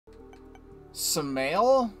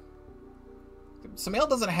Samael? Samael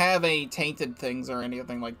doesn't have any tainted things or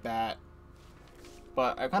anything like that.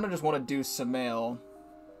 But I kind of just want to do Samael.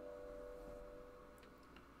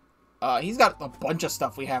 He's got a bunch of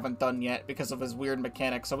stuff we haven't done yet because of his weird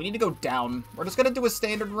mechanics, so we need to go down. We're just gonna do a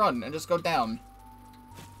standard run and just go down.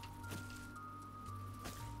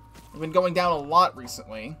 We've been going down a lot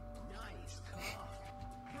recently.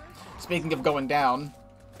 Speaking of going down.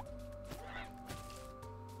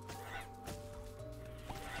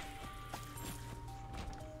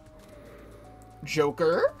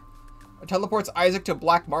 Joker? It teleports Isaac to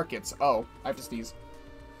black markets. Oh, I have to sneeze.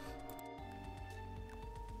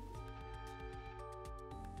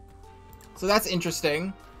 So that's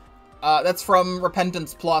interesting. That's from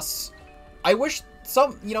Repentance Plus. I wish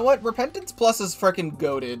some... You know what? Repentance Plus is freaking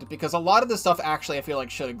goated, because a lot of this stuff actually I feel like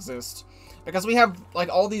should exist. Because we have, like,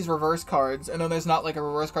 all these reverse cards, and then there's not, like, a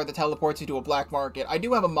reverse card that teleports you to a black market. I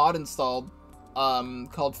do have a mod installed,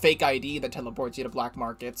 called Fake ID that teleports you to black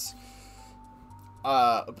markets.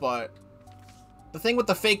 But the thing with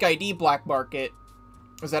the Fake ID black market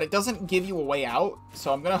is that it doesn't give you a way out,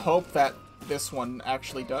 so I'm gonna hope that this one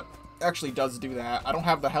actually does do that. I don't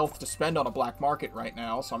have the health to spend on a black market right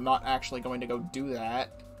now, so I'm not actually going to go do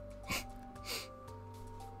that.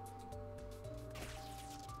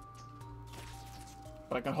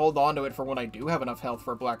 But I can hold on to it for when I do have enough health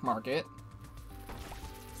for a black market.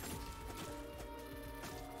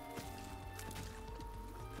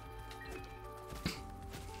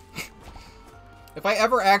 If I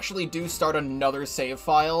ever actually do start another save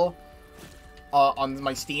file on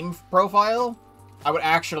my Steam profile, I would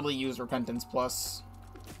actually use Repentance Plus.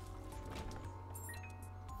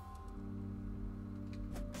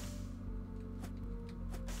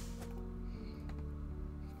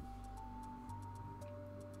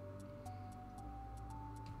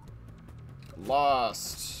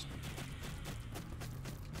 Lost.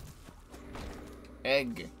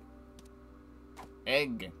 Egg.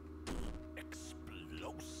 Egg.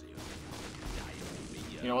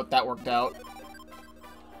 You know what? That worked out.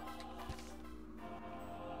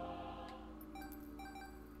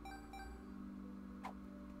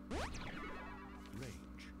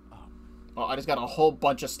 Oh, I just got a whole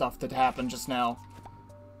bunch of stuff to happen just now.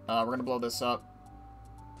 We're gonna blow this up.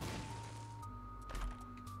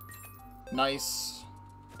 Nice.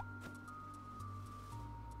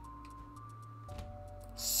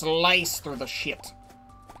 Slice through the shit.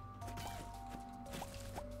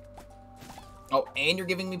 Oh, and you're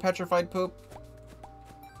giving me petrified poop?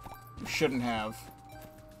 You shouldn't have.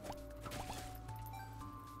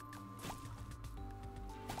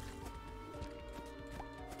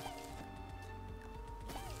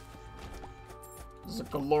 This is a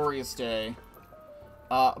glorious day.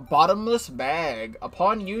 Bottomless bag.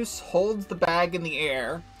 Upon use, holds the bag in the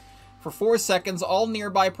air. For 4 seconds, all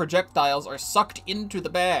nearby projectiles are sucked into the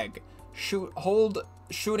bag. Hold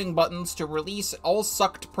shooting buttons to release all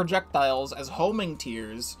sucked projectiles as homing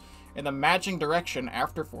tears in the matching direction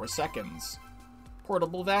after 4 seconds.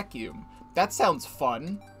 Portable vacuum. That sounds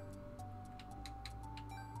fun.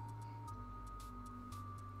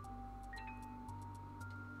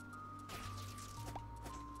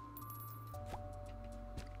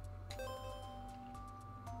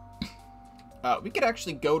 We could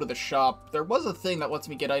actually go to the shop. There was a thing that lets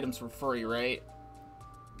me get items for free, right?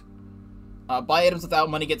 Buy items without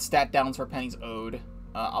money, get stat downs for pennies owed.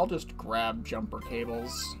 I'll just grab jumper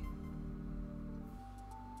cables.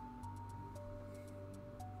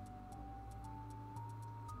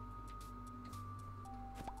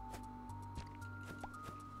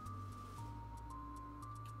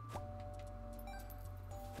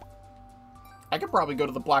 I could probably go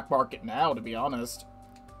to the black market now, to be honest.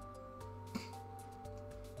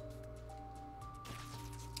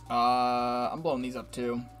 I'm blowing these up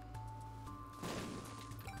too.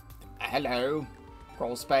 Hello.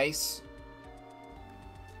 Crawl space.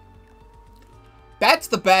 That's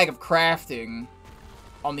the bag of crafting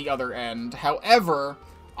on the other end. However,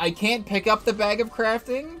 I can't pick up the bag of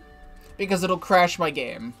crafting because it'll crash my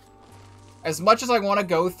game. As much as I want to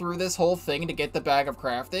go through this whole thing to get the bag of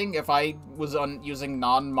crafting, if I was using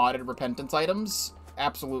non-modded repentance items,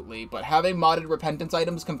 absolutely. But having modded repentance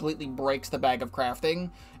items completely breaks the bag of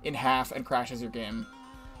crafting in half and crashes your game.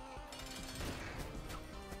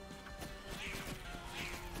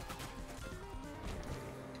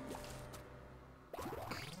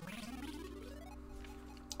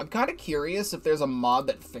 I'm kind of curious if there's a mod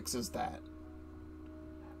that fixes that.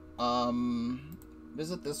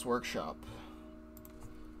 Visit this workshop.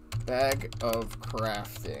 Bag of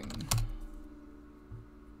crafting.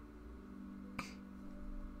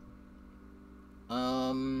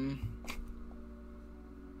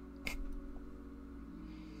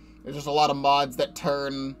 There's just a lot of mods that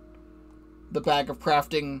turn the bag of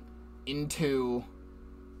crafting into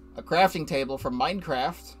a crafting table from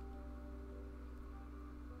Minecraft.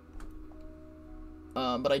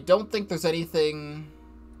 But I don't think there's anything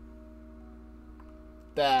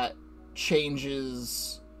that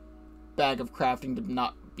changes bag of crafting to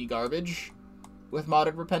not be garbage with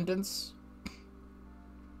modded repentance.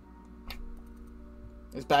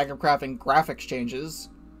 There's bag of crafting graphics changes.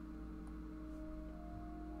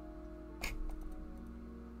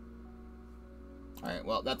 Alright,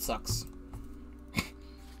 well, that sucks.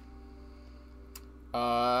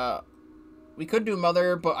 We could do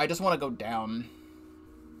Mother, but I just want to go down.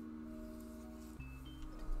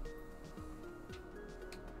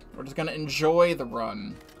 We're just gonna enjoy the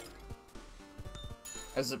run.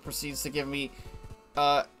 As it proceeds to give me,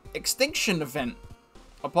 Extinction Event.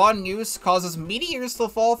 Upon use, causes meteors to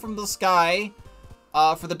fall from the sky,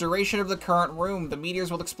 for the duration of the current room. The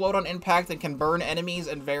meteors will explode on impact and can burn enemies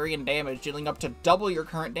and vary in damage, dealing up to double your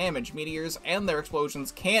current damage. Meteors and their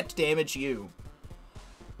explosions can't damage you.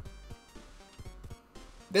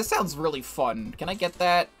 This sounds really fun. Can I get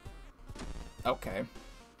that? Okay.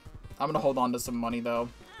 I'm gonna hold on to some money, though.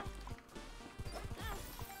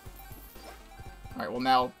 Alright, well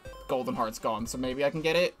now Golden Heart's gone, so maybe I can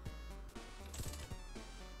get it?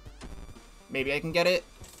 Maybe I can get it?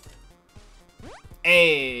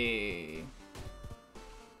 Hey!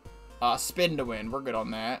 Spin to win. We're good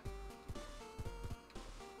on that.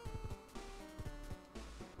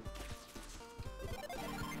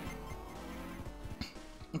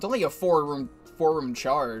 It's only a four-room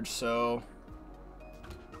charge, so...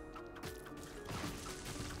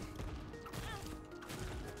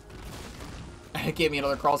 It gave me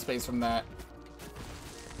another crawl space from that.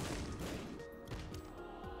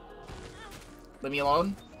 Leave me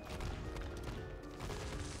alone.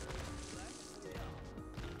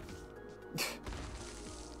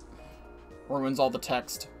 Ruins all the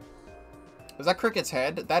text. Is that Cricket's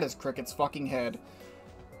head? That is Cricket's fucking head.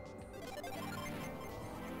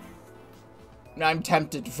 I'm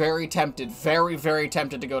tempted. Very tempted. Very, very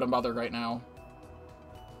tempted to go to Mother right now.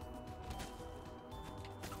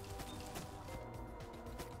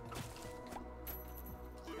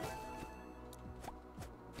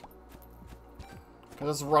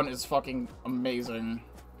 This run is fucking amazing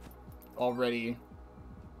already.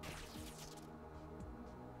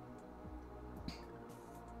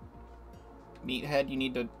 Meathead, you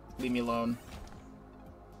need to leave me alone.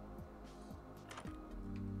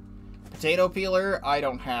 Potato peeler, I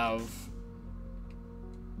don't have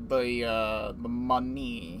the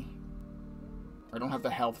money. I don't have the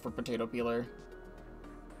health for potato peeler.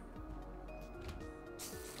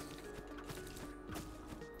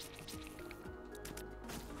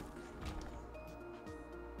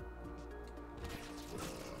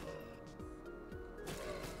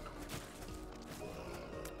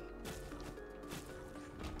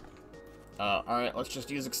 Alright, let's just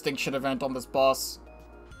use Extinction Event on this boss.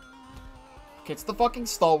 Okay, it's the fucking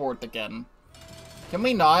Stalwart again. Can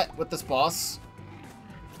we not with this boss?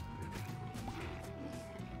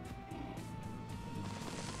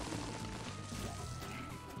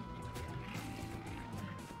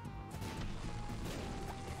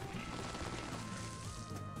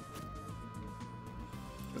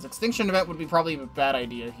 Because Extinction Event would be probably a bad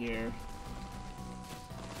idea here.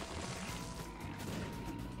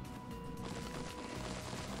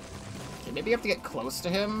 Maybe I have to get close to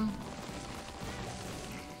him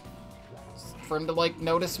for him to, like,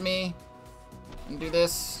 notice me and do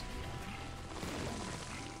this.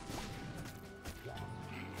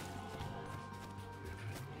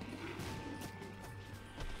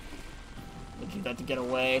 I do that to get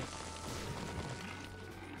away.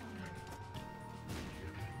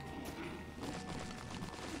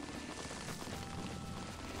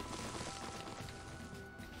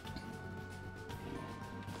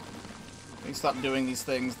 Stop doing these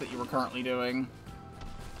things that you were currently doing.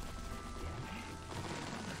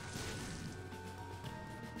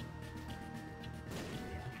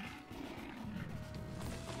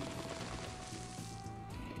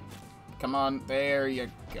 Come on, there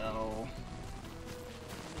you go.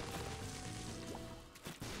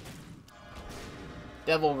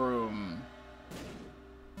 Devil Room.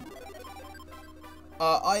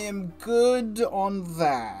 I am good on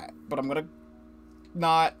that, but I'm gonna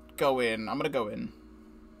not go in. I'm gonna go in.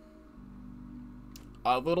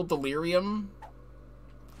 A little delirium.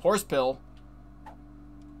 Horse pill.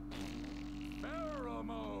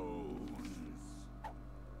 Pheromones.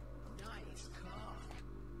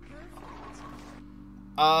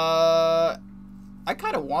 I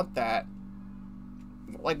kind of want that.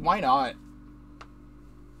 Like, why not?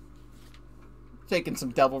 Taking some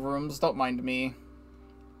devil rooms, don't mind me.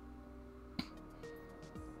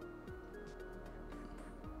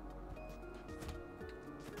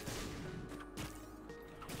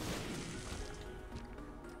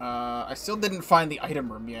 I still didn't find the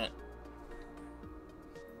item room yet.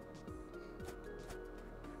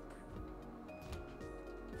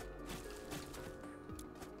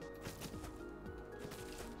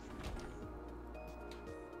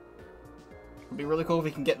 It'd be really cool if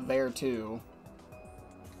we can get there, too.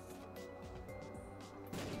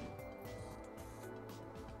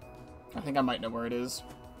 I think I might know where it is.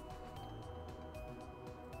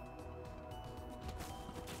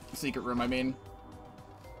 Secret room, I mean.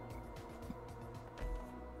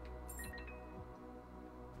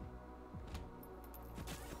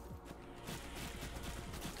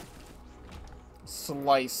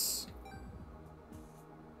 Slice.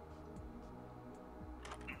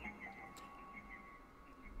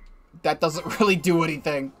 That doesn't really do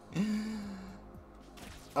anything.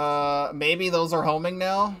 Maybe those are homing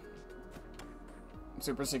now?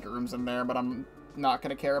 Super secret room's in there, but I'm not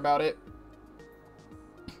gonna care about it.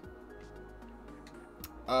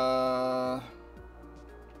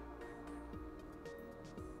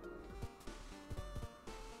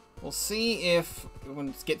 We'll see if we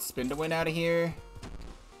can get Spindawin out of here.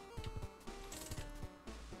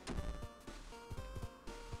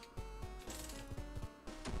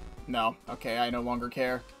 No. Okay, I no longer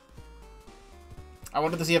care. I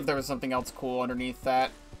wanted to see if there was something else cool underneath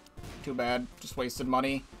that. Too bad. Just wasted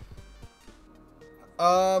money.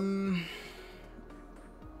 Yeah,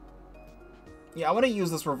 I want to use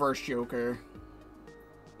this reverse Joker.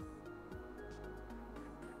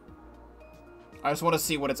 I just want to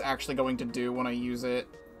see what it's actually going to do when I use it.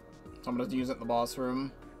 So I'm going to use it in the boss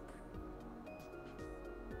room.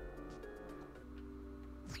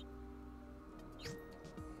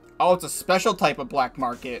 Oh, it's a special type of black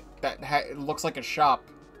market that it looks like a shop.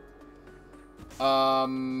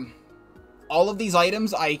 All of these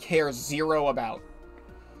items I care zero about.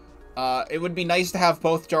 It would be nice to have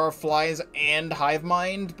both Jar of Flies and Hive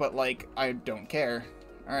Mind, but, like, I don't care.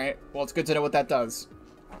 Alright, well, it's good to know what that does.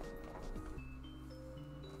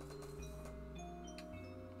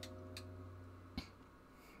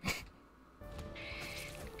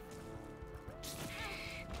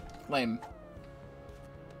 Lame.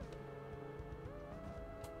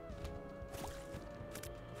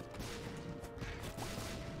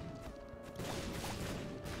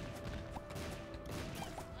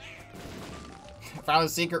 Found a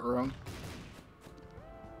secret room.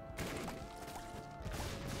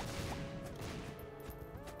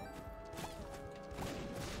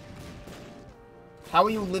 How are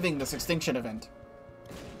you living this extinction event?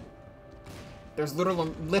 There's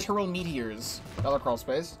literal meteors. Dollar crawl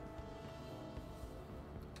space.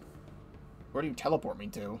 Where do you teleport me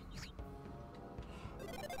to?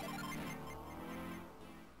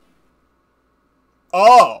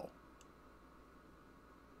 Oh!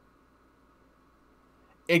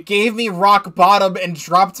 It gave me rock bottom and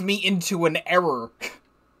dropped me into an error.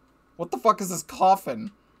 What the fuck is this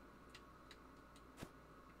coffin?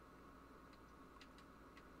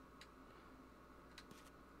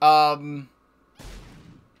 Okay,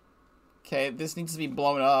 this needs to be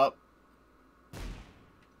blown up.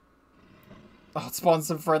 Oh, it spawned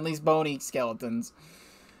some friendly bony skeletons.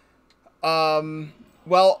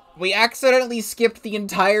 Well, we accidentally skipped the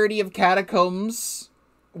entirety of Catacombs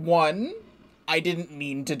 1. I didn't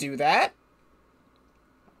mean to do that.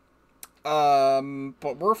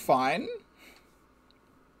 But we're fine.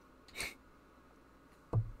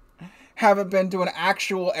 Haven't been to an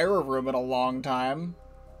actual error room in a long time.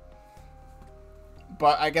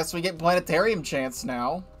 But I guess we get Planetarium chance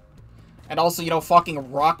now. And also, you know,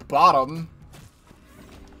 fucking rock bottom.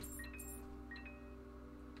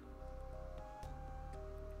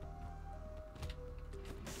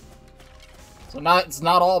 So it's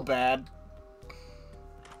not all bad.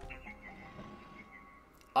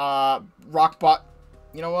 Rockbot.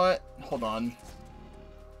 You know what? Hold on.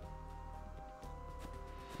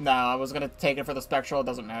 Nah, I was gonna take it for the Spectral. It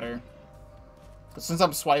doesn't matter. But since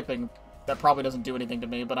I'm swiping, that probably doesn't do anything to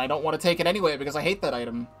me. But I don't want to take it anyway because I hate that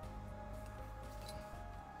item.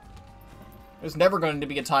 There's never going to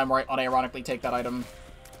be a time where I unironically take that item.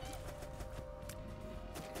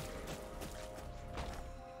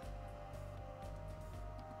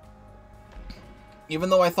 Even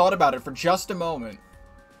though I thought about it for just a moment.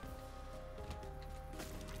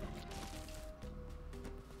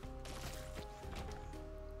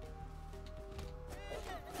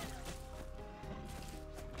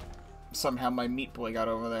 Somehow my meat boy got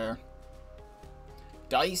over there.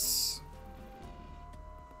 Dice.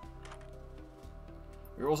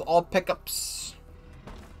 Rerolls all pickups.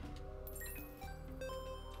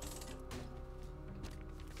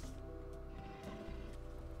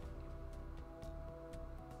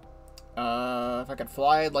 If I could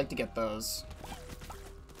fly, I'd like to get those.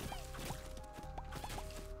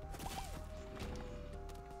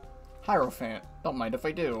 Hierophant. Don't mind if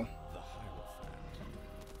I do.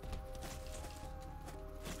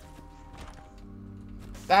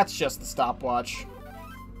 That's just the stopwatch.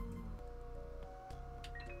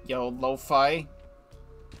 Yo, lo-fi.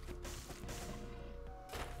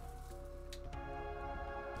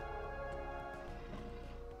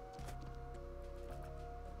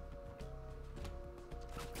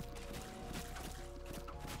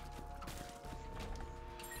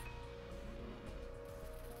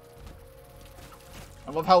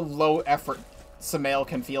 I love how low effort Samael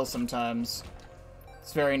can feel sometimes.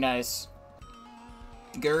 It's very nice.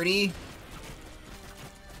 Gertie.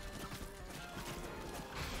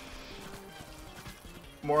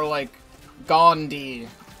 More like Gandhi.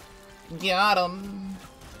 Got him.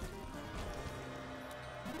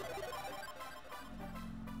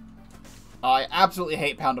 I absolutely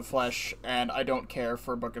hate Pound of Flesh, and I don't care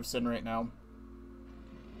for Book of Sin right now.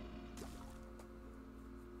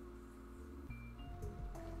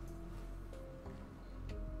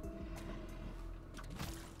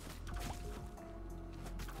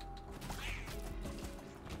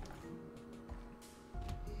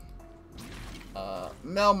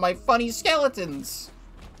 Mel, my funny skeletons!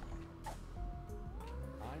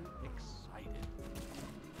 I'm excited.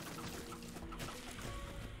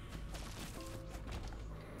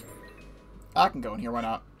 I can go in here, why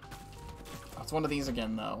not? Oh, it's one of these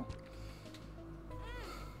again, though.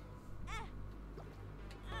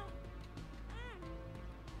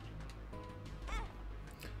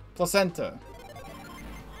 Placenta.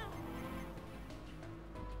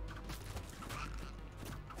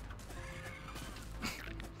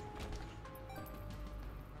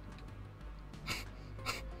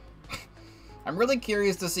 I'm really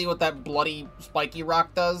curious to see what that bloody spiky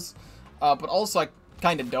rock does, but also I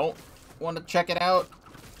kind of don't want to check it out.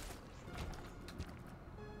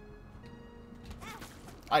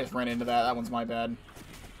 I just ran into that. That one's my bad.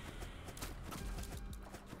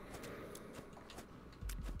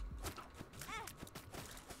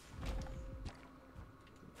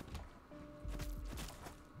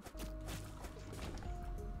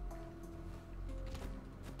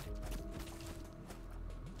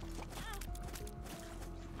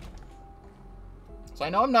 So I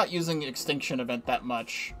know I'm not using Extinction Event that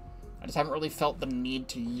much. I just haven't really felt the need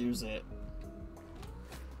to use it.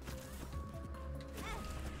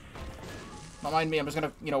 Don't mind me, I'm just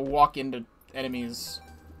gonna, you know, walk into enemies.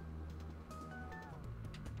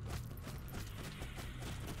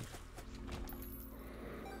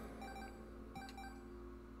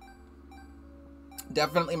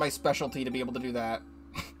 Definitely my specialty to be able to do that.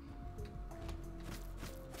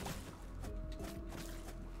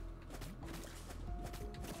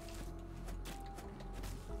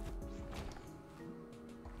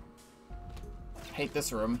 Hate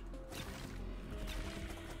this room.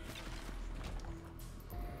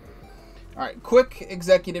 Alright, quick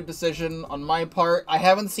executive decision on my part. I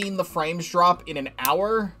haven't seen the frames drop in an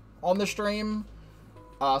hour on the stream.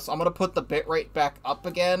 So I'm going to put the bitrate back up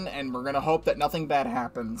again, and we're going to hope that nothing bad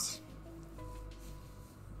happens.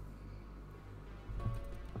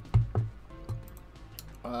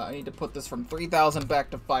 I need to put this from 3,000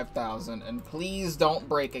 back to 5,000, and please don't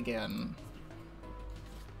break again.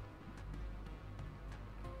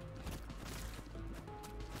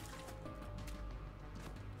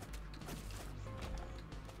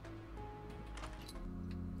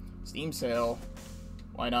 Steam sale.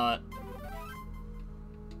 Why not?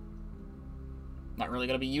 Not really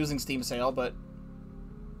gonna be using Steam sale, but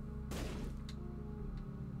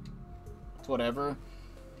it's whatever.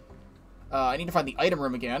 I need to find the item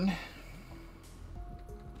room again.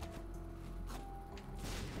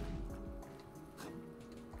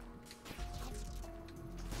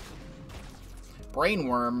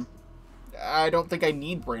 Brainworm. I don't think I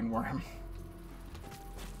need Brainworm.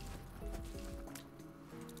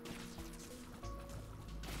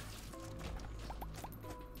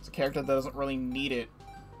 Character that doesn't really need it.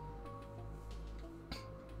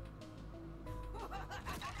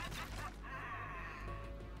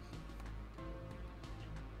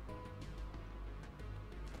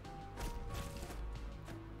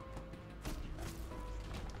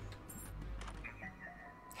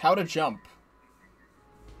 How to jump?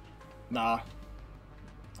 Nah.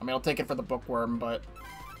 I mean, I'll take it for the bookworm, but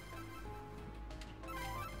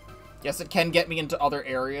yes, it can get me into other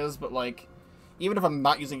areas, but like, Even if I'm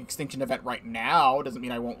not using Extinction Event right now, doesn't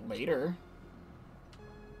mean I won't later.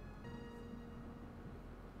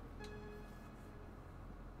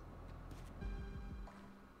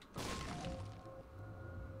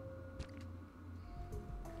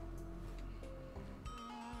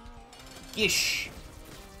 Ish.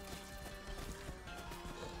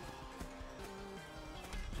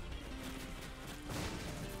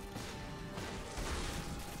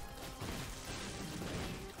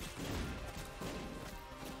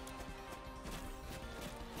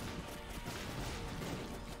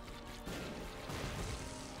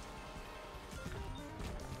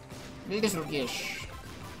 Ish.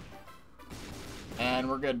 And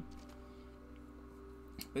we're good.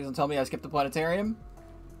 Please don't tell me I skipped the planetarium.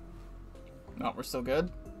 No, we're still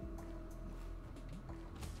good.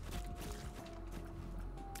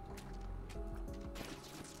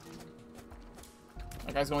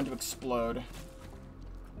 That guy's going to explode.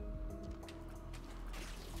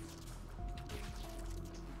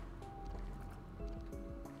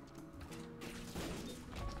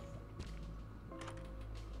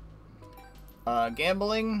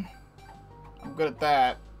 Gambling. I'm good at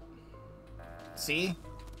that. See?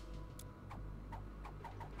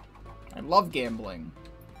 I love gambling.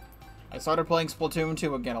 I started playing Splatoon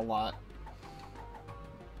 2 again a lot.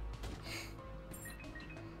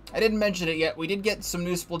 I didn't mention it yet. We did get some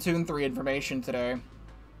new Splatoon 3 information today.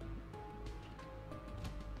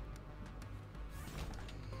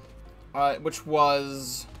 Which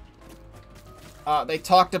was... they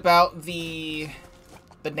talked about the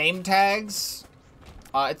name tags.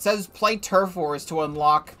 It says play Turf Wars to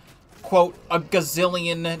unlock, quote, a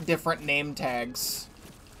gazillion different name tags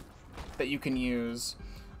that you can use.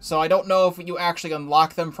 So I don't know if you actually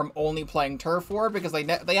unlock them from only playing Turf War, because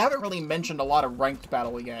they haven't really mentioned a lot of ranked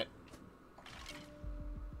battle yet.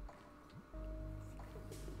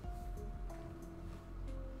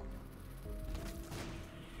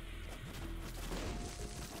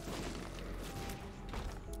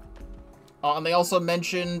 And they also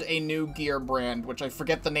mentioned a new gear brand, which I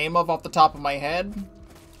forget the name of off the top of my head.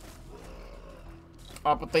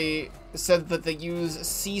 But they said that they use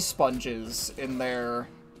sea sponges in their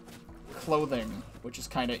clothing, which is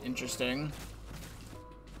kind of interesting.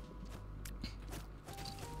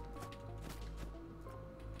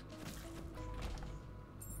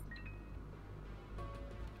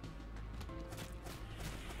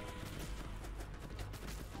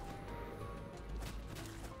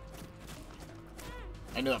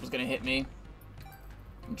 I knew that was gonna hit me.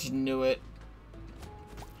 I just knew it.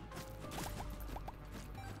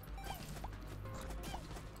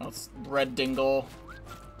 Oh, it's Red Dingle.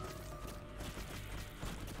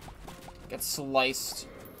 Gets sliced.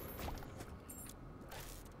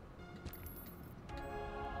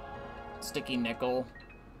 Sticky Nickel.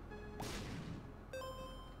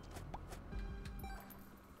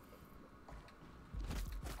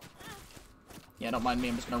 Yeah, don't mind me,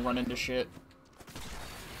 I'm just gonna run into shit.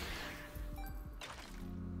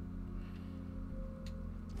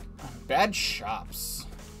 Bad shops.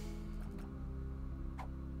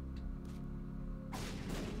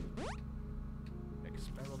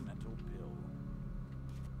 Experimental pill.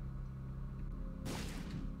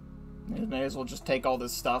 May as well just take all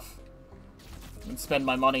this stuff and spend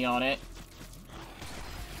my money on it.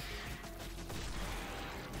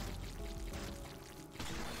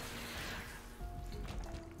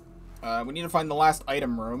 We need to find the last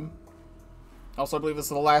item room. Also, I believe this is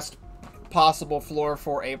the last possible floor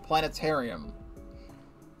for a planetarium.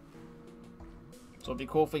 So it'd be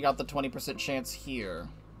cool if we got the 20% chance here.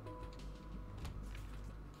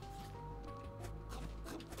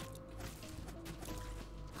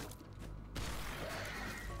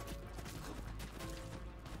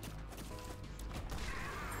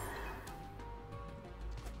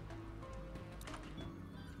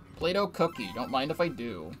 Play-Doh cookie. Don't mind if I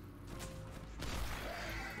do.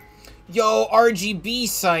 Yo, RGB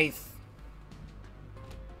scythe.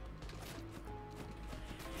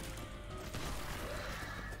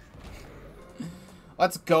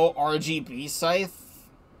 Let's go, RGB scythe.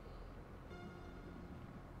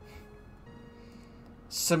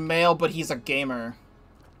 Samael, but he's a gamer.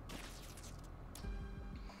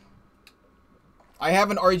 I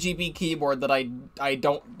have an RGB keyboard that I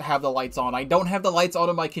don't have the lights on. I don't have the lights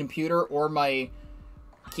on my computer or my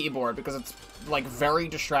keyboard because it's, like, very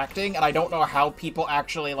distracting, and I don't know how people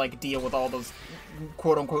actually, like, deal with all those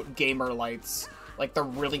quote-unquote gamer lights. Like, they're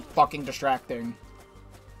really fucking distracting.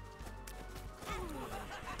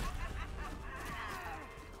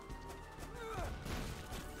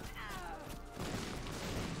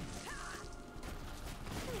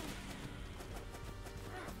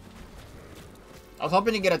 I was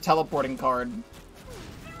hoping to get a teleporting card.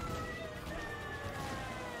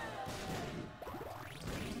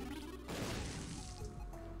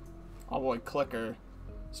 Oh boy, Clicker.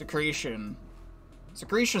 Secretion.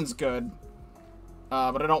 Secretion's good.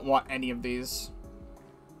 But I don't want any of these.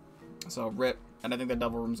 So, rip. And I think the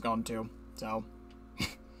Devil Room's gone too. So,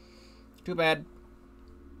 too bad.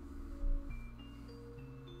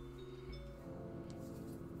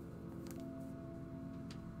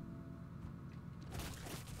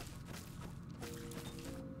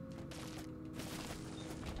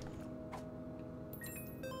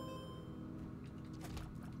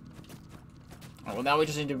 Oh, well, now we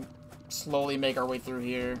just need to slowly make our way through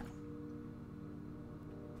here.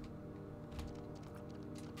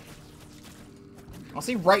 I'll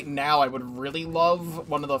see, right now I would really love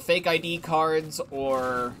one of the fake ID cards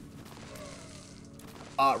or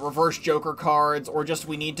reverse Joker cards, or just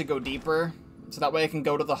we need to go deeper. So that way I can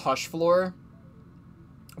go to the Hush floor,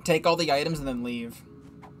 take all the items, and then leave.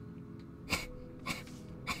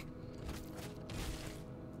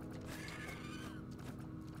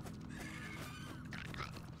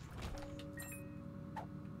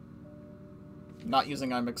 Not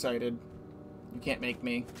using I'm excited. You can't make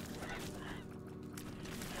me.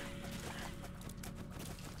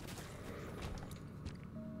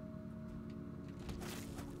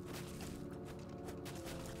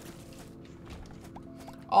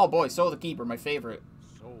 Oh boy, Soul of the Keeper, my favorite.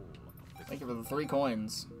 Thank you for the 3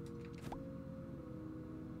 coins.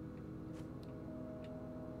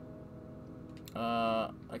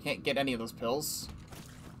 I can't get any of those pills.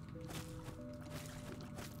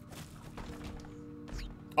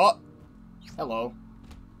 Oh! Hello.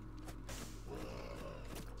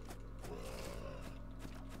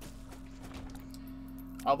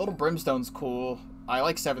 Little Brimstone's cool. I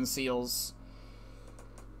like 7 Seals.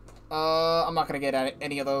 I'm not gonna get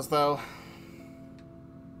any of those, though.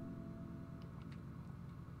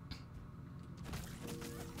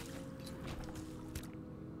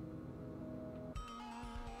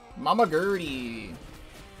 Mama Gertie.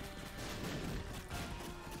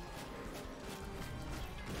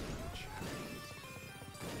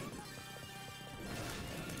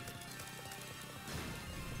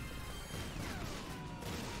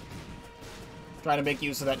 Trying to make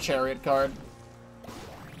use of that Chariot card.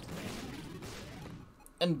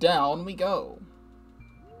 And down we go.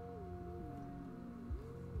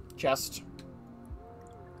 Chest.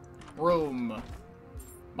 Room.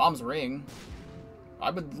 Bomb's ring. I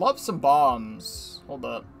would love some bombs. Hold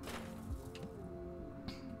up.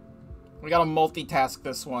 We gotta multitask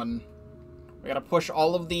this one. We gotta push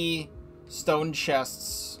all of the stone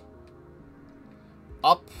chests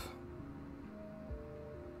up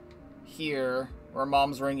here where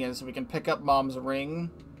Mom's ring is, so we can pick up Mom's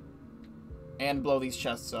ring and blow these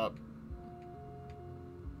chests up.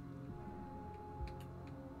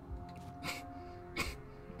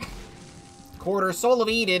 Quarter Soul of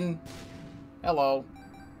Eden. Hello.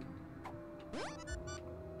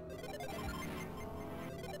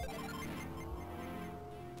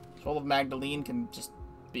 Soul of Magdalene can just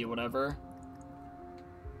be whatever.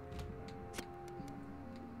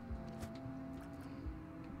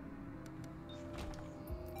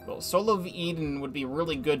 Well, Soul of Eden would be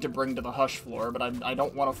really good to bring to the Hush floor, but I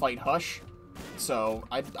don't want to fight Hush. So,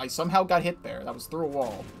 I somehow got hit there. That was through a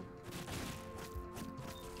wall.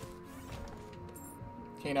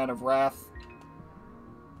 Canine of Wrath.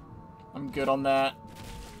 I'm good on that.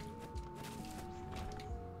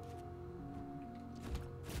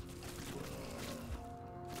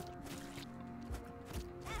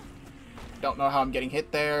 Don't know how I'm getting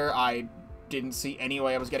hit there. I didn't see any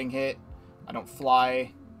way I was getting hit. I don't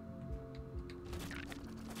fly.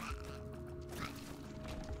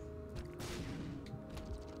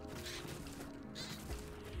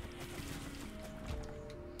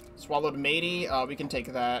 Swallowed Matey, we can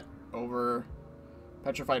take that over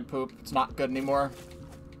Petrified Poop. It's not good anymore.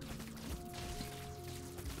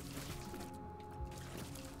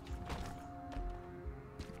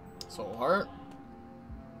 Soul Heart.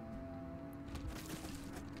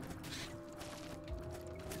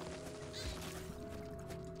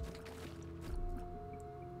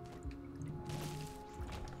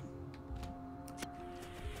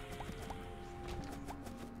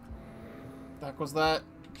 The heck was that?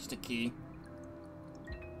 Just a key.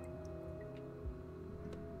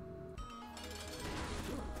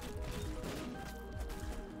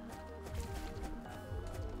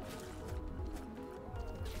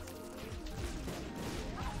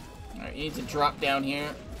 Alright, you need to drop down here.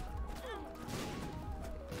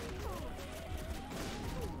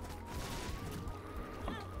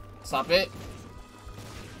 Stop it.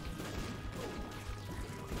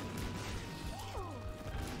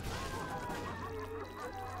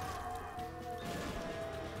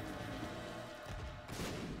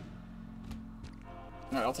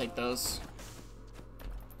 take those.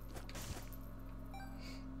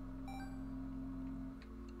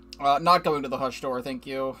 Not going to the hush door, thank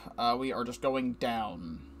you. We are just going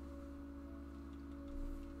down.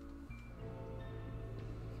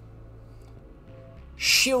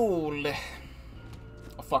 Shield.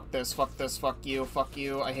 Oh, fuck this, fuck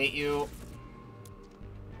you, I hate you.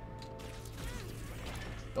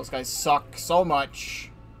 Those guys suck so much.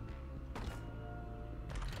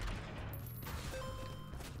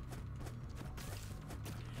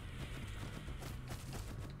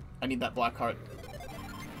 I need that black heart.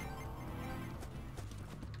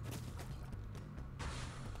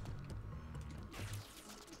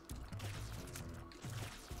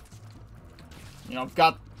 You know, I've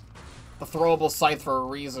got the throwable scythe for a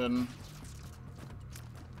reason.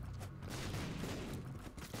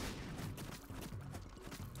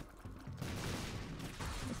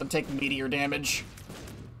 Let them take meteor damage.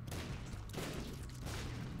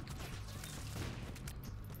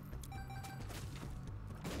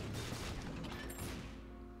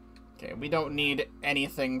 Okay, we don't need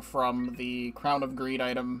anything from the Crown of Greed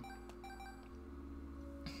item.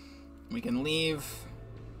 We can leave.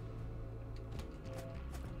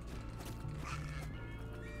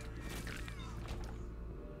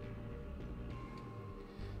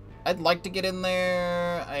 I'd like to get in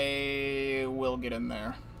there. I will get in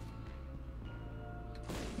there.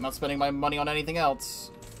 I'm not spending my money on anything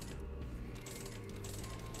else.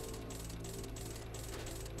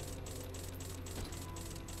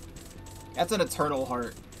 That's an eternal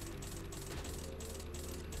heart.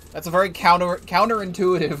 That's a very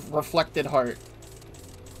counterintuitive reflected heart.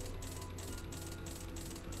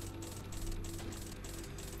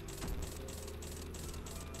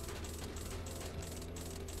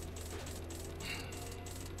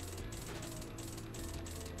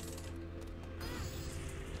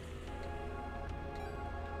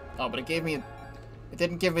 Oh, but it gave me... It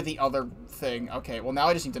didn't give me the other thing. Okay, well now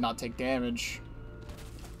I just need to not take damage.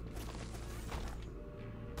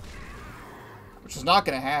 Which is not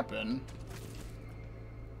gonna happen.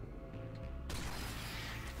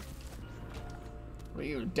 What are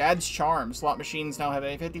you? Dad's Charm. Slot machines now have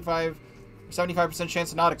a 55 or 75%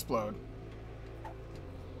 chance to not explode.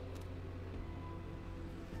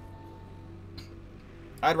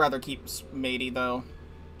 I'd rather keep Matey, though.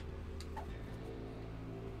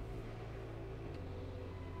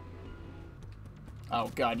 Oh,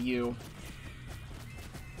 God, you.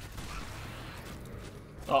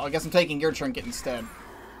 Well, I guess I'm taking your trinket instead.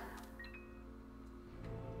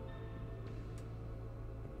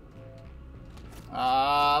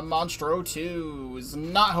 Monstro 2 is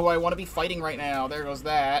not who I want to be fighting right now. There goes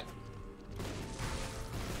that.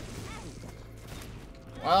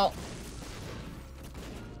 Well.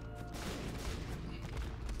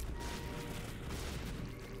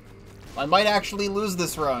 I might actually lose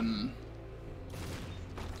this run.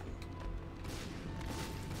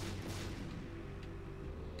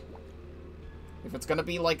 If it's gonna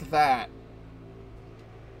be like that.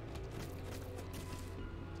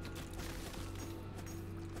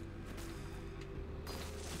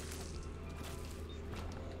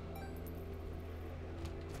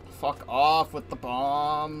 Fuck off with the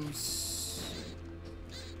bombs.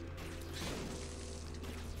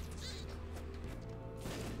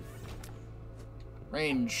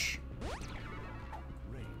 Range.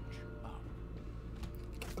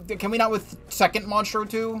 Can we not with second Monstro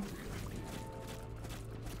 2?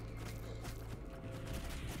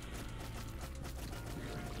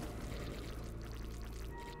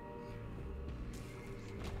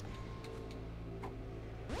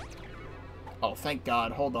 Oh, thank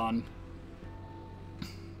God. Hold on.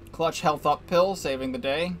 Clutch health up pill, saving the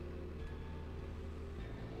day.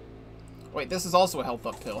 Wait, this is also a health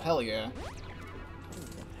up pill. Hell yeah.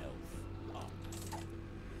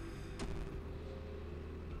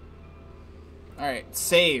 Alright,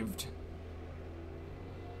 saved.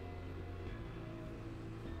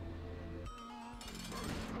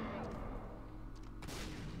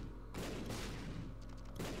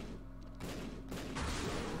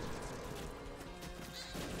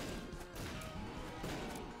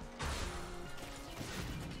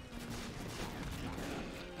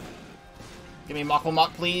 Give me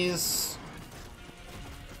Makulmok, please.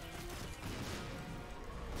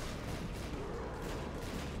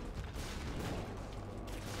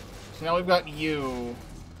 So now we've got you.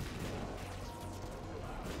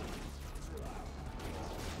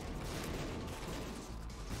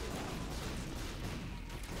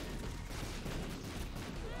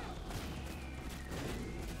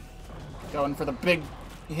 Going for the big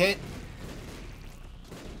hit.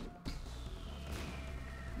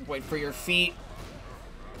 Wait for your feet.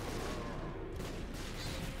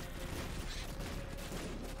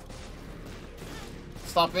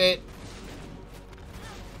 Stop it.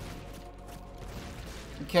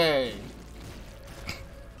 Okay.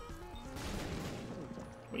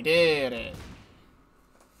 We did it.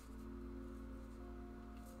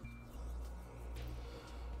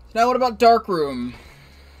 Now what about Dark Room?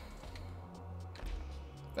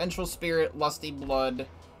 Vengeful Spirit, Lusty Blood,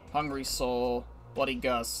 Hungry Soul, Bloody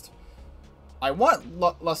Gust. I want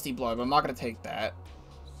Lusty Blood, but I'm not going to take that.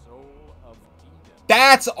 Soul of Eden.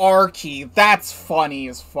 That's our key. That's funny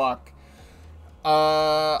as fuck.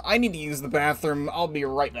 I need to use the bathroom. I'll be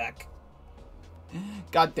right back.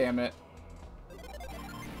 God damn it.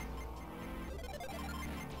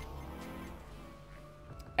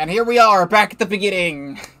 And here we are, back at the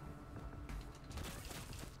beginning.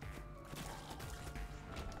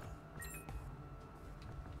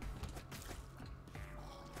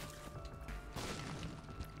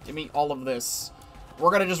 Give me all of this.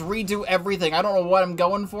 We're gonna just redo everything. I don't know what I'm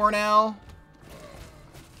going for now.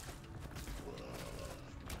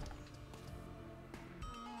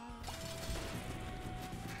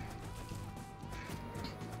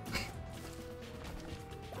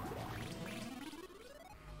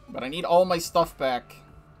 But I need all my stuff back.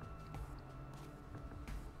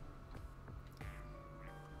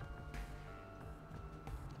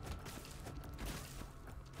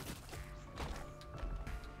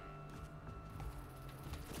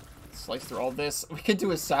 Slice through all this. We could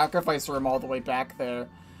do a sacrifice room all the way back there.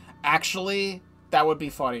 Actually, that would be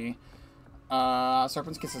funny.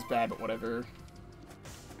 Serpent's Kiss is bad, but whatever.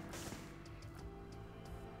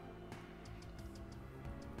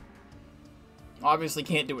 Obviously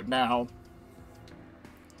can't do it now.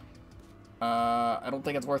 I don't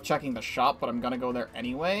think it's worth checking the shop, but I'm gonna go there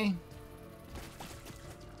anyway.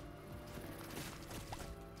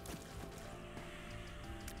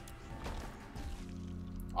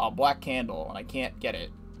 Oh, black candle, and I can't get it.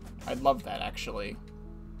 I'd love that, actually.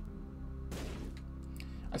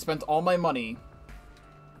 I spent all my money.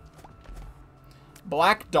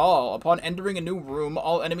 Black Doll. Upon entering a new room,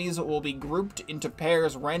 all enemies will be grouped into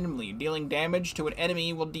pairs randomly. Dealing damage to an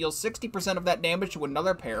enemy will deal 60% of that damage to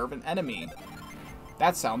another pair of an enemy.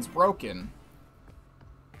 That sounds broken.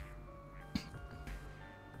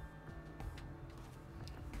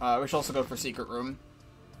 We should also go for Secret Room.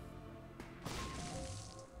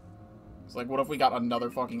 It's like, what if we got another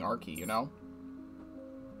fucking R key, you know?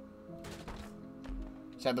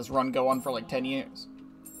 Just had this run go on for like 10 years.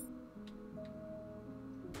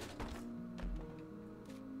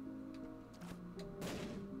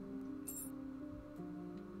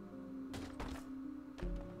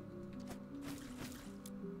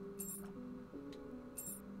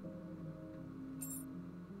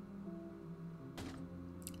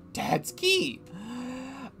 Dad's key!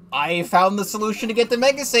 I found the solution to get the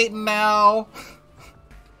Mega Satan now!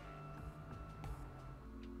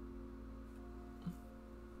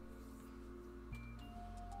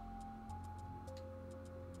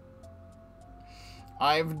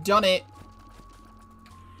 I've done it!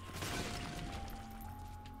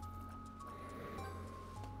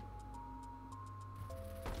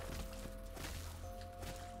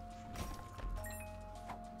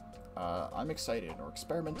 I'm excited, or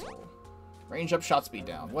experimental. Range up, shot speed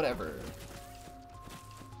down, whatever.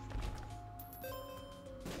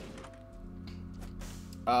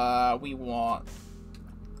 We want,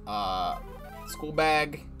 school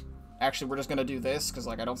bag. Actually, we're just gonna do this, because,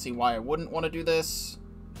 like, I don't see why I wouldn't want to do this.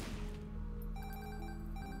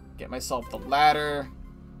 Get myself the ladder.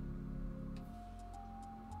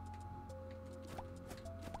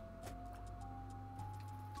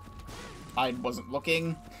 I wasn't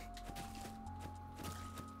looking.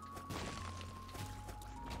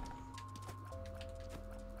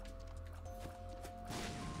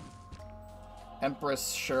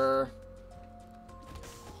 Empress, sure.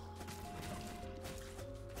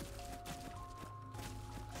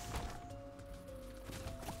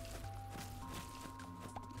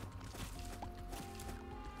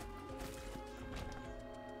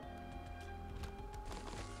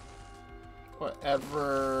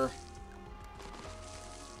 Whatever.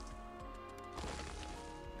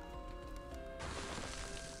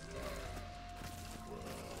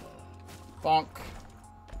 Bonk.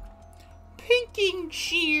 Pinking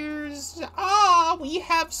cheers! Ah, we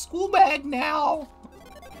have school bag now!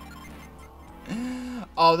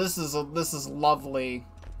 Oh, this is lovely.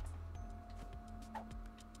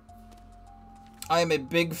 I am a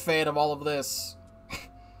big fan of all of this.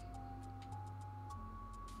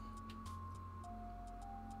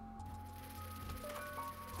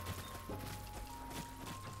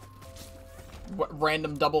 What,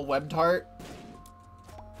 random double webbed heart?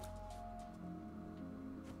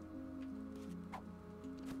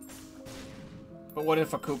 But what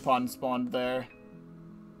if a coupon spawned there?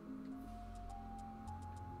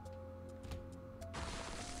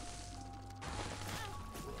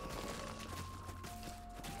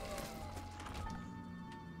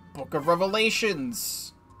 Book of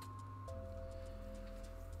Revelations.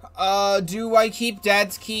 Do I keep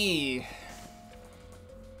Dad's key?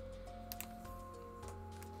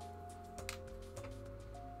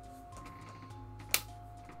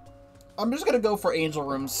 I'm just gonna go for angel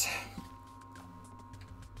rooms.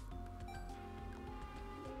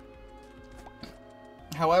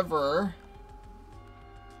 However,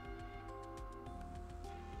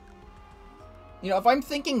 you know, if I'm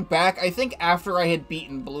thinking back, I think after I had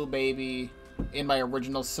beaten Blue Baby in my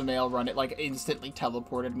original Samael run, it, like, instantly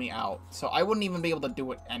teleported me out. So I wouldn't even be able to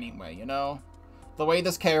do it anyway, you know? The way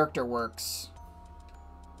this character works.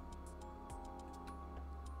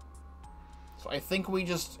 So I think we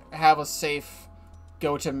just have a safe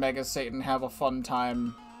go to Mega Satan, have a fun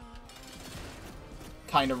time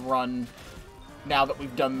kind of run now that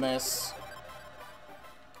we've done this.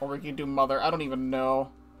 Or we can do Mother. I don't even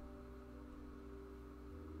know.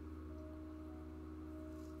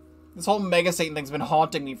 This whole Mega Satan thing's been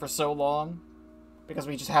haunting me for so long. Because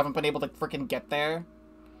we just haven't been able to freaking get there.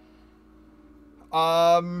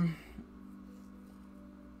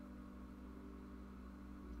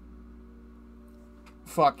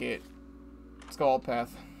 Fuck it. Let's go all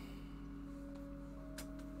path.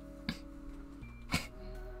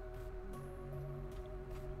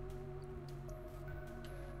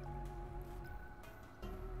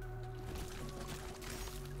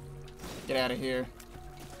 Get out of here.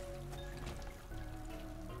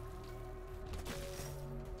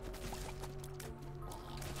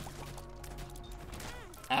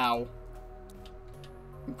 Ow.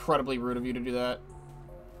 Incredibly rude of you to do that.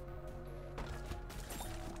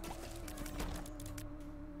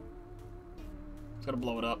 It's gonna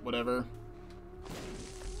blow it up, whatever.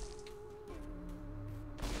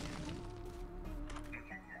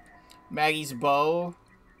 Maggie's bow.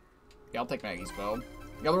 Yeah, I'll take Maggie's bow.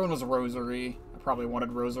 The other one was Rosary. I probably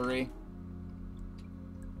wanted Rosary.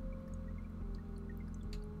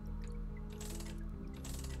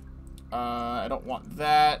 I don't want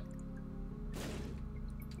that.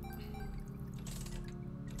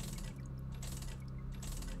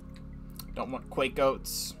 Don't want Quake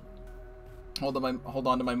Goats. Hold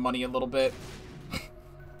on to my money a little bit.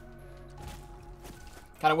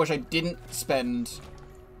 Kinda wish I didn't spend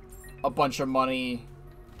a bunch of money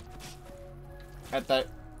at that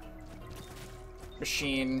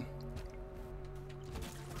machine.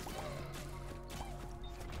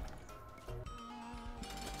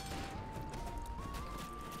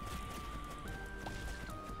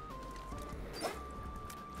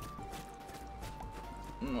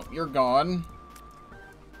 You're gone.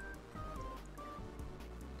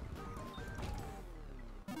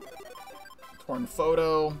 Torn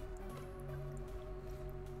photo.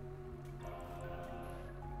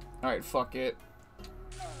 Alright, fuck it.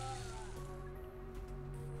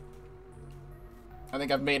 I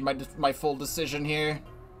think I've made my full decision here.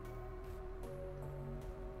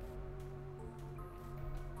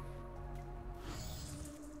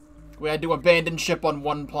 We had to abandon ship on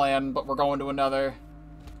one plan, but we're going to another.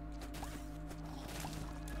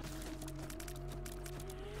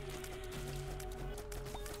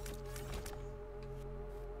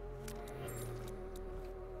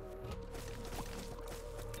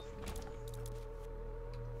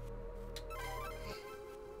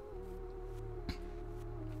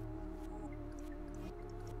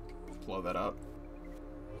 Blow that up.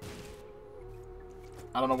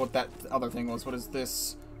 I don't know what that other thing was. What is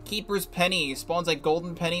this? Keeper's Penny. Spawns a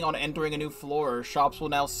golden penny on entering a new floor. Shops will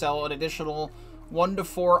now sell an additional 1 to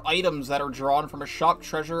 4 items that are drawn from a shop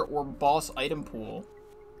treasure or boss item pool.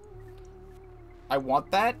 I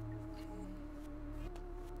want that.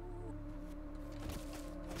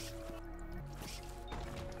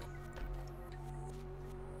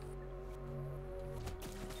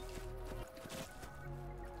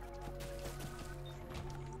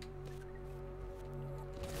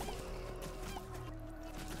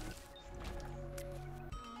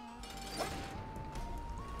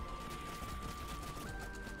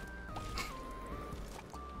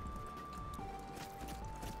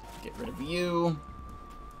 Get rid of you.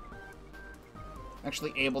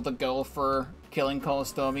 Actually able to go for killing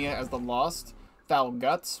Colostomia as the Lost. Foul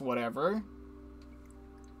Guts, whatever.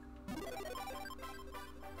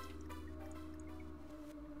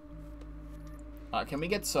 Can we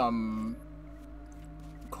get some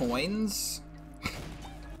coins?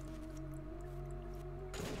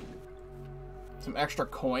 Some extra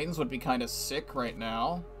coins would be kind of sick right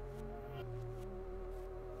now.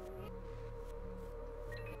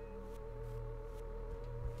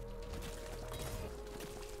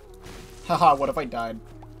 Haha, what if I died?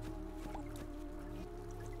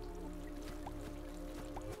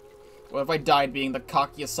 What if I died being the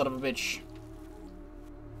cockiest son of a bitch?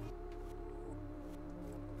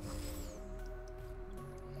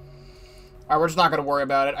 Alright, we're just not gonna worry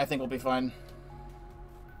about it. I think we'll be fine.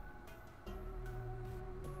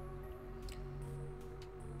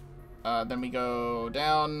 Then we go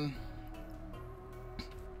down.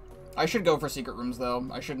 I should go for secret rooms, though.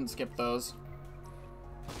 I shouldn't skip those.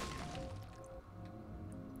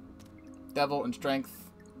 Devil and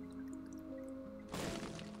strength.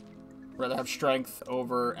 Rather have strength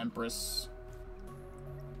over Empress.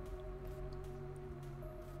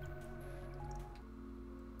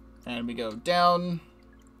 And we go down.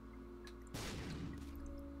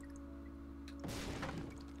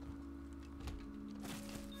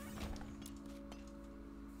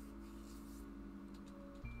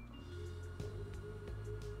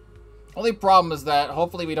 Only problem is that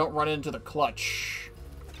hopefully we don't run into the clutch,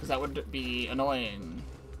 because that would be annoying.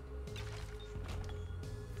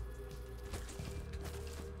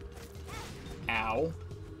 Ow.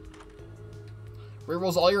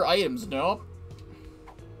 Rerolls all your items. Nope.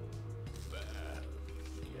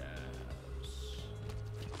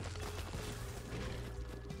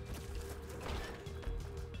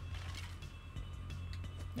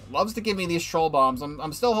 It loves to give me these troll bombs.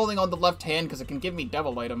 I'm still holding on the left hand because it can give me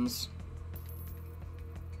devil items.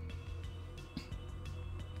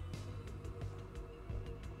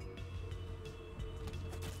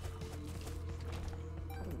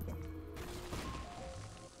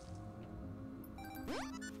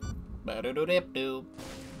 Ba-do-do-dip-doo.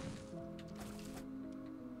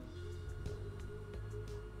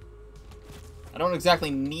 I don't exactly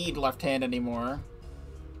need left hand anymore.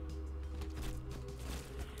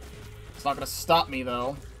 It's not gonna stop me,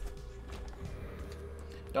 though.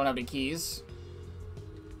 Don't have any keys.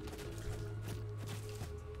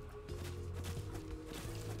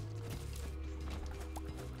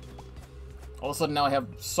 All of a sudden now I have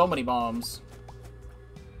so many bombs.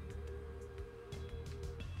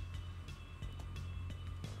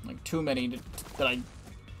 Like, too many that I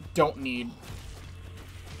don't need.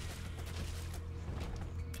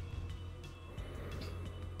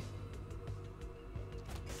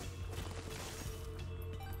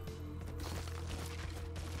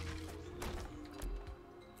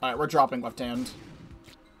 Alright, we're dropping left hand.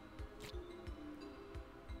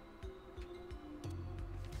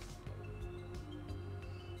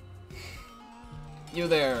 You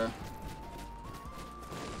there.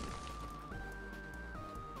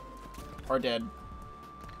 Are dead.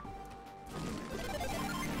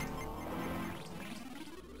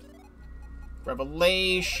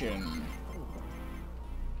 Revelation.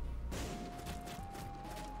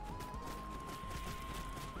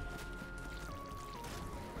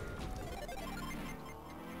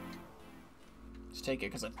 Just take it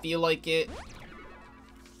because I feel like it.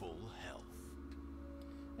 Full health.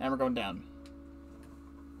 And we're going down.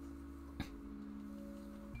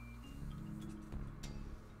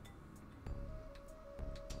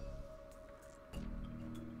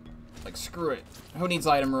 Like, screw it. Who needs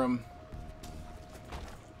item room?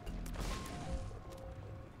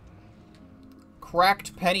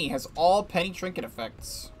 Cracked Penny has all penny trinket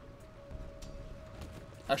effects.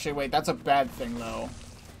 Actually, wait, that's a bad thing, though.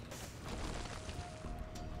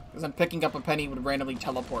 Because then picking up a penny would randomly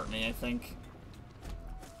teleport me, I think.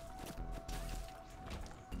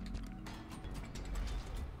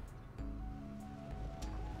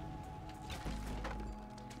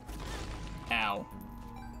 Ow.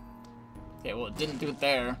 Okay, well, it didn't do it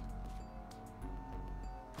there.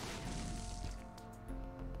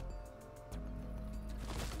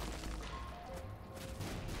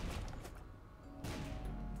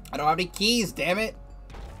 I don't have any keys, damn it!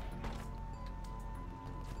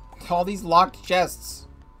 All these locked chests.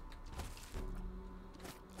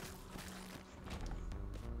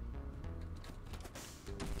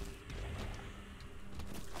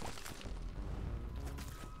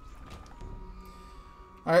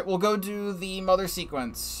 Alright, we'll go do the mother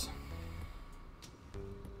sequence.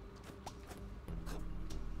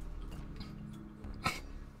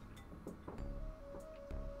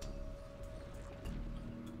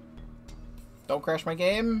 Don't crash my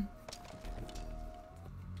game.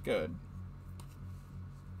 Good.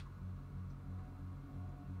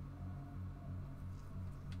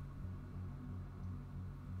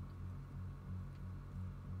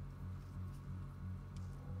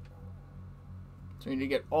 So we need to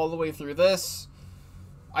get all the way through this.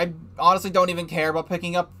 I honestly don't even care about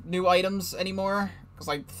picking up new items anymore, because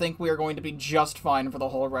I think we are going to be just fine for the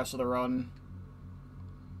whole rest of the run.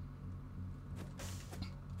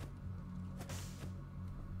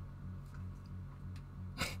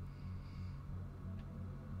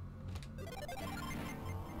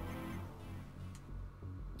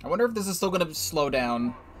 I wonder if this is still gonna slow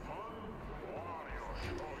down.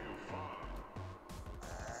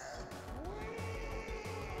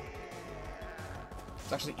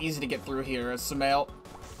 It's actually easy to get through here as Samael.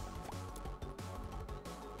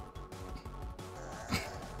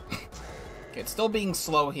 Okay, it's still being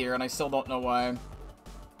slow here, and I still don't know why.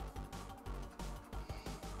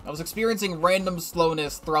 I was experiencing random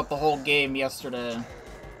slowness throughout the whole game yesterday.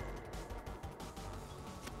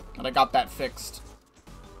 And I got that fixed.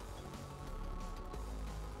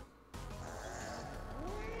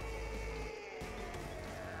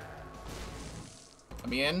 Let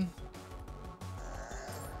me in.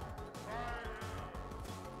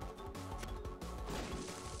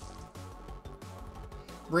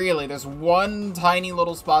 Really? There's one tiny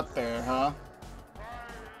little spot there, huh?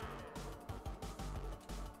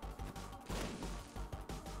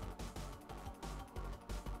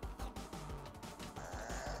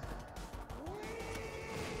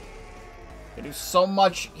 I do so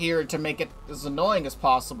much here to make it as annoying as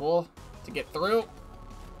possible to get through.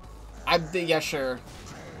 Yeah, sure.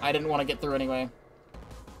 I didn't want to get through anyway.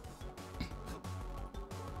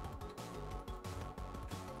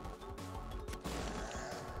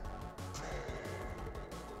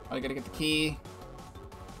 I gotta get the key.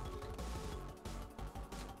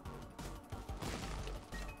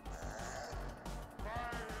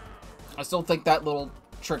 I still think that little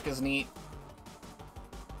trick is neat.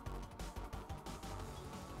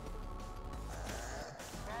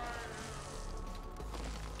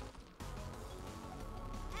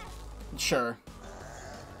 Sure.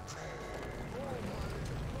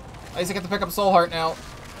 I used to get to pick up Soul Heart now.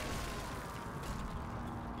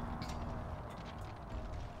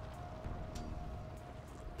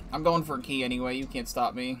 I'm going for a key anyway, you can't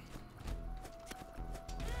stop me.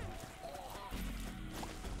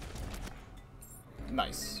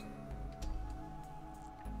 Nice.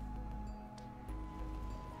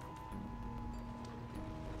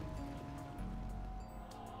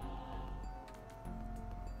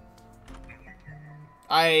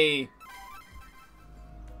 I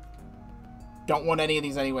don't want any of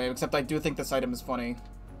these anyway, except I do think this item is funny.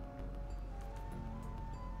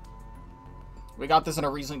 We got this in a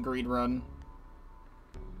recent greed run.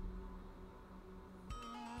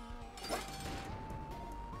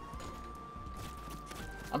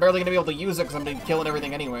 I'm barely gonna be able to use it because I'm gonna be killing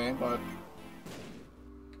everything anyway, but...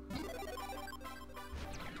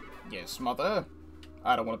 Yes, mother.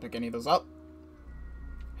 I don't want to pick any of those up.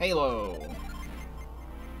 Halo.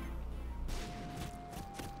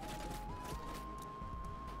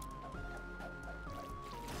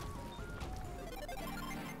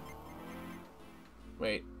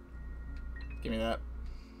 Wait. Give me that.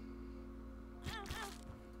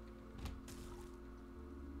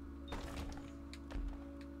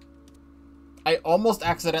 I almost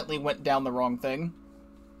accidentally went down the wrong thing.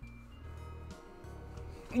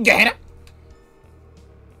 Get it!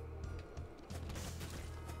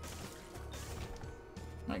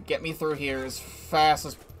 Alright, get me through here as fast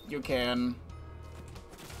as you can.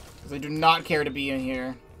 Because I do not care to be in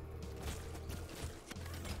here.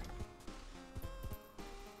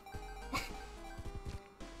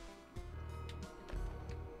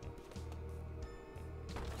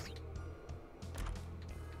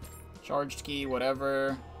 Charged key,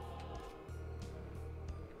 whatever.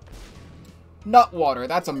 Nut water,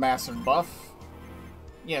 that's a massive buff.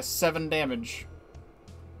 Yes, 7 damage.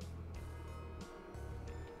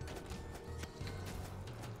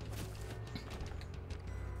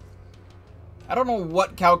 I don't know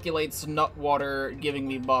what calculates nut water giving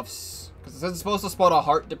me buffs. Because it says it's supposed to spawn a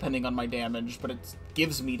heart depending on my damage, but it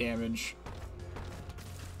gives me damage.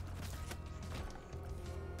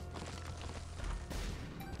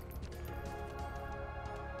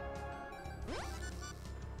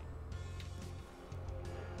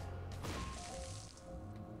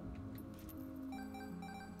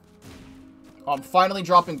 Oh, I'm finally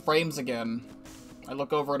dropping frames again. I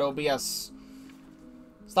look over at OBS.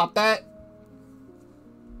 Stop that.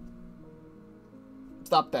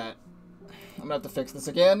 Stop that. I'm gonna have to fix this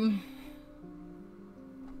again.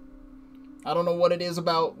 I don't know what it is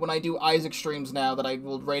about when I do Isaac streams now that I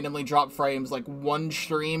will randomly drop frames like 1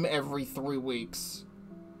 stream every 3 weeks.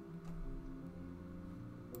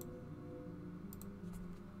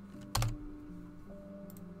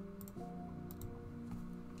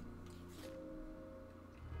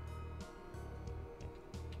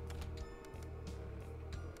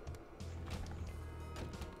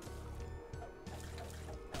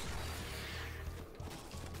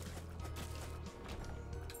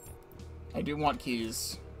 I do want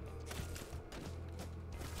keys.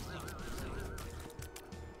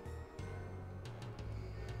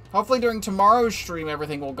 Hopefully during tomorrow's stream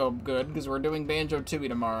everything will go good, because we're doing Banjo-Tooie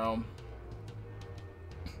tomorrow.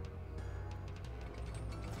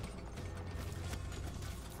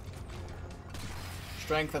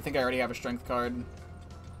 Strength, I think I already have a strength card.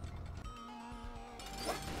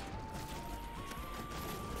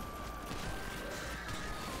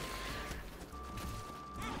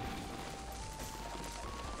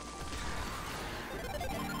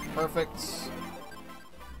 Perfect.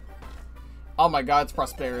 Oh my god, it's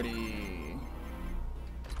prosperity.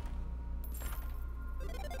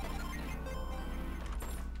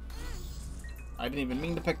 I didn't even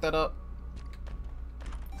mean to pick that up.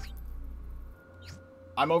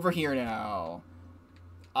 I'm over here now.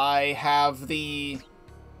 I have the...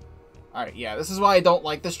 Alright, yeah, this is why I don't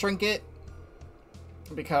like this trinket.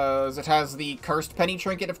 Because it has the Cursed Penny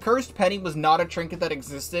trinket. If Cursed Penny was not a trinket that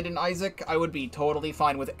existed in Isaac, I would be totally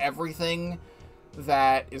fine with everything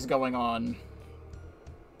that is going on.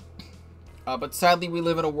 But sadly, we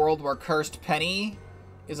live in a world where Cursed Penny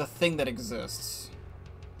is a thing that exists.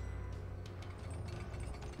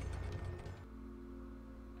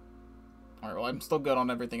 Alright, well, I'm still good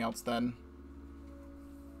on everything else then.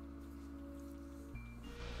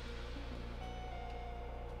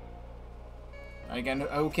 Again,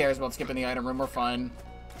 who cares about skipping the item room? We're fine.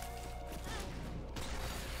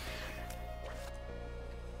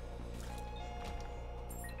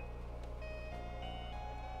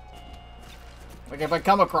 Like, if I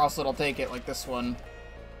come across it, I'll take it, like this one.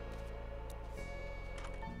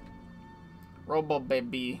 Robo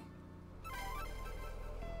Baby.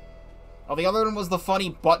 Oh, the other one was the funny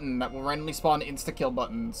button that will randomly spawn insta-kill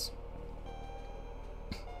buttons.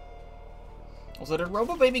 Also, did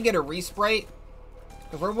Robo Baby get a resprite?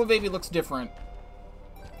 Because Robo Baby looks different.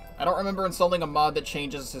 I don't remember installing a mod that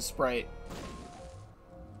changes his sprite.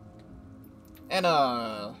 And,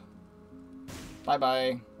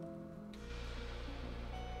 bye-bye.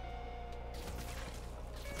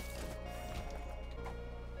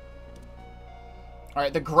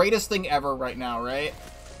 Alright, the greatest thing ever right now, right?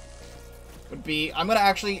 Would be... I'm gonna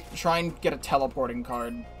actually try and get a teleporting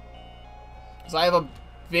card. Because I have a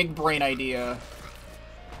big brain idea.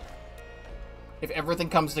 If everything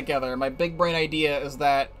comes together. My big brain idea is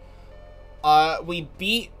that we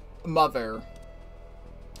beat Mother.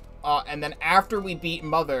 And then after we beat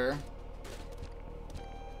Mother,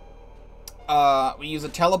 we use a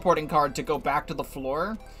teleporting card to go back to the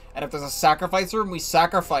floor. And if there's a sacrifice room, we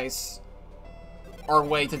sacrifice our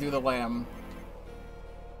way to do the lamb.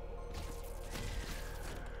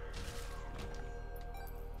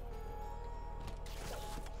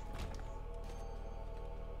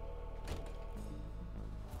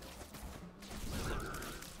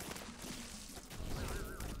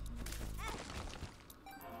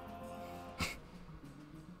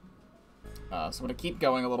 So I'm going to keep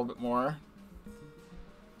going a little bit more.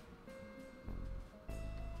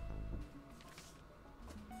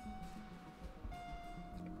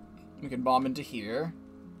 We can bomb into here.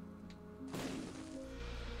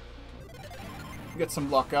 Get some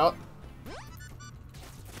luck up.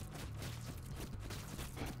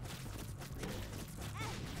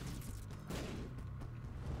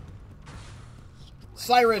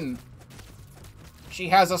 Siren! She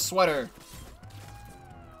has a sweater.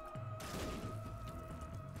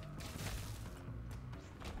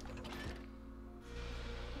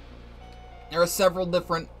 There are several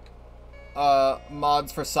different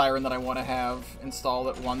mods for Siren that I want to have installed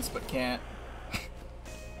at once, but can't.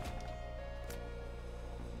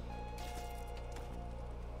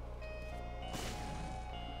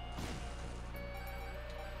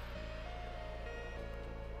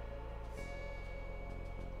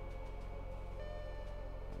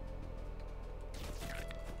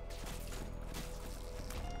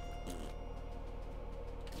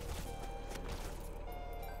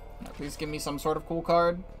 Please give me some sort of cool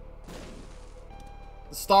card.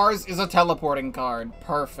 The Stars is a teleporting card.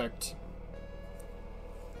 Perfect.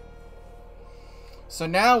 So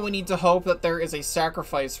now we need to hope that there is a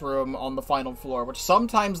sacrifice room on the final floor, which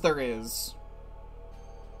sometimes there is.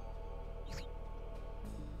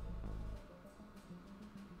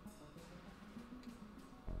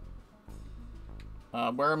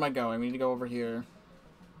 Where am I going? We need to go over here.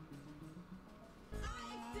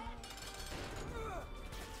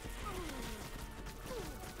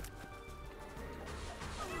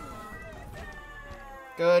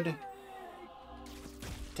 Good.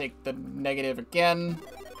 Take the negative again.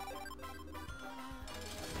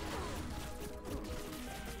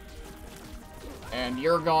 And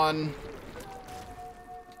you're gone.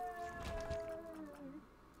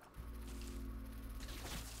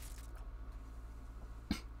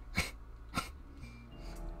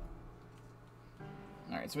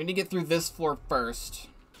 Alright, so we need to get through this floor first.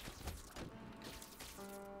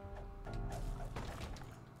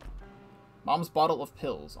 Mom's bottle of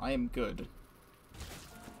pills. I am good.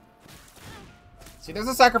 See, there's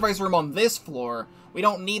a sacrifice room on this floor. We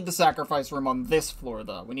don't need the sacrifice room on this floor,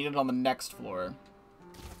 though. We need it on the next floor.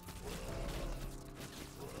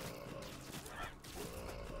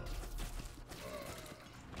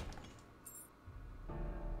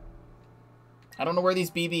 I don't know where these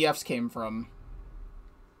BBFs came from.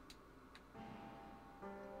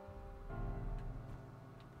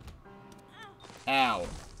 Ow.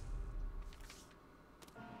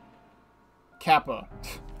 Kappa.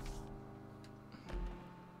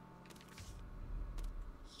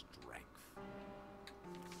 Strength.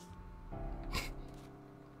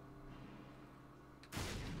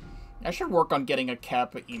 I should work on getting a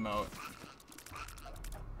Kappa emote.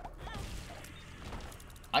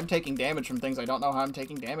 I'm taking damage from things I don't know how I'm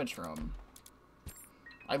taking damage from.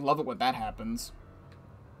 I love it when that happens.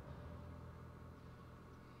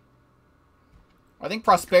 I think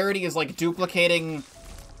Prosperity is like duplicating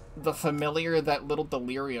the familiar that Little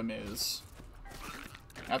Delirium is.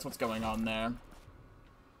 That's what's going on there.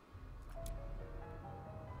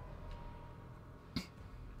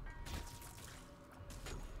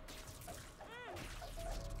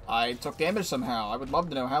 I took damage somehow. I would love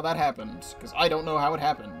to know how that happened, because I don't know how it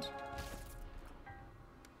happened.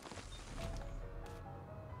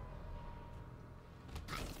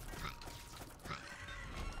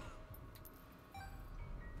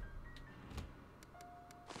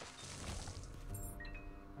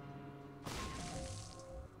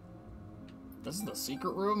 This is the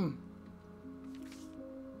secret room?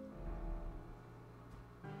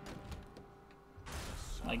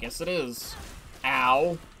 I guess it is.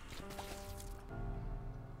 Ow.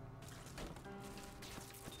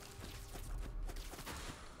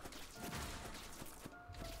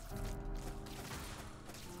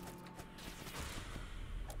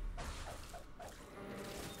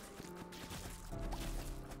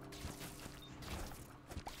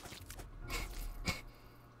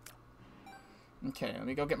 Okay, let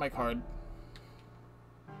me go get my card.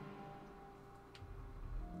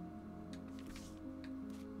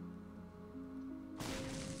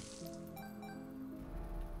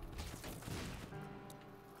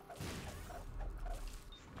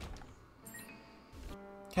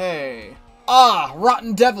 Okay. Ah,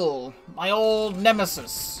 Rotten Devil! My old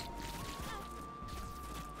nemesis.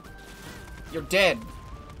 You're dead.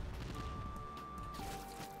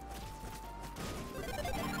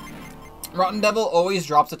 Rotten Devil always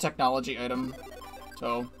drops a technology item.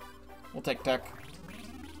 So, we'll take tech.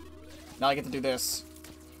 Now I get to do this.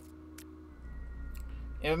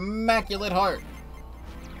 Immaculate Heart.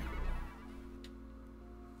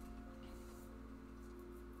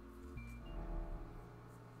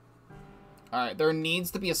 Alright, there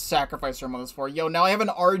needs to be a sacrifice room on this floor. Yo, now I have an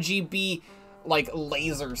RGB, like,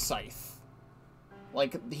 laser scythe.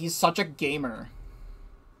 Like, he's such a gamer.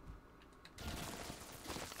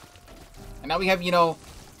 And now we have, you know,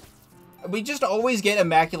 we just always get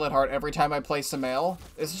Immaculate Heart every time I play Samael.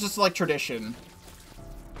 It's just like tradition.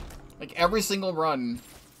 Like, every single run.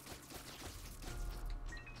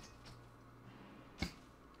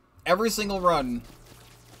 Every single run.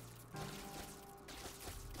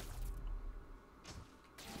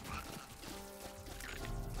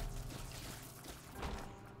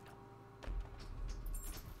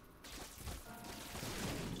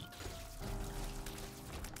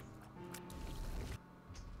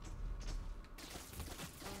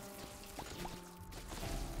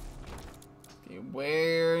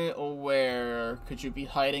 Where, oh where could you be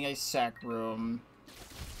hiding a sack room?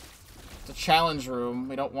 It's a challenge room.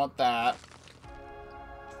 We don't want that.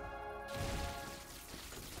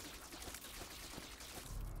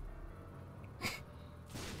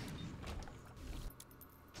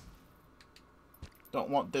 Don't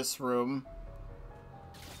want this room.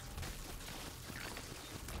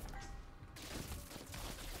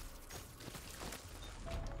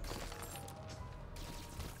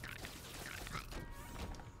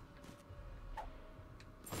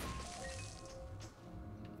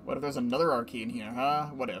 What if there's another Archie in here, huh?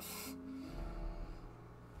 What if?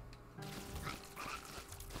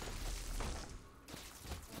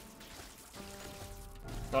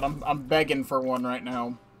 God, I'm begging for one right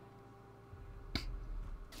now.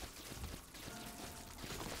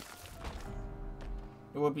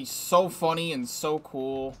 It would be so funny and so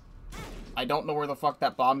cool. I don't know where the fuck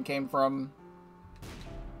that bomb came from.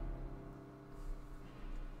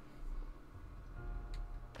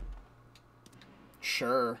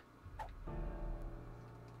 Sure.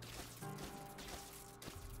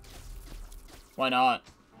 Why not?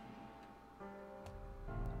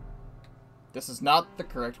 This is not the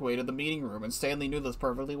correct way to the meeting room, and Stanley knew this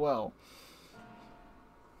perfectly well.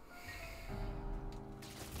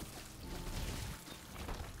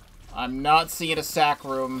 I'm not seeing a sack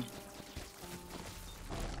room.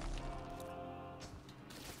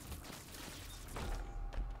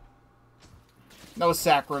 No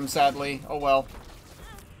sack room, sadly. Oh well.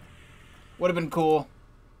 Would have been cool.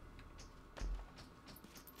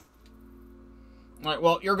 Alright,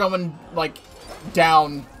 well, you're going, like,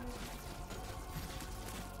 down.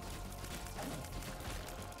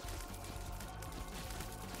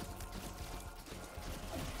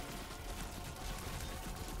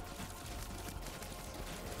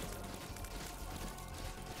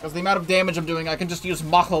 Because the amount of damage I'm doing, I can just use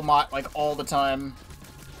Mahomat, like, all the time.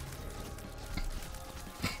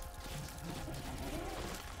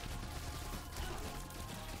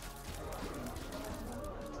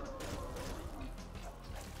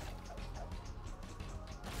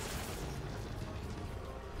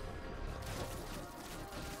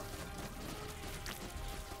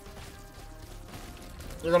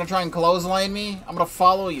 You're gonna try and clothesline me? I'm gonna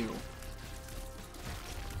follow you.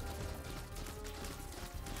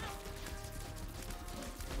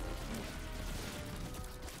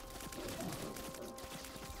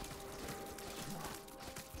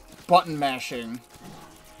 Button mashing.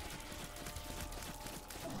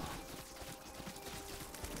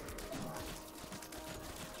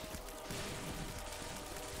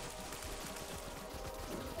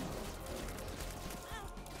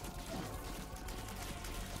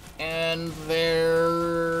 And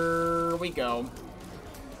there we go.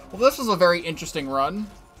 Well, this was a very interesting run.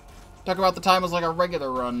 Talk about the time as like a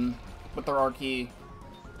regular run with the R key.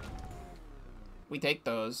 We take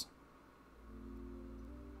those.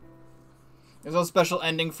 There's no special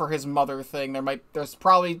ending for his mother thing. There's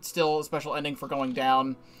probably still a special ending for going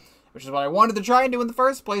down, which is what I wanted to try and do in the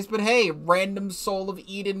first place. But hey, random Soul of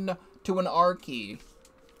Eden to an R key.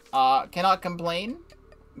 Cannot complain.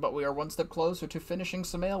 But we are one step closer to finishing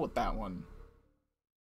Samael with that one.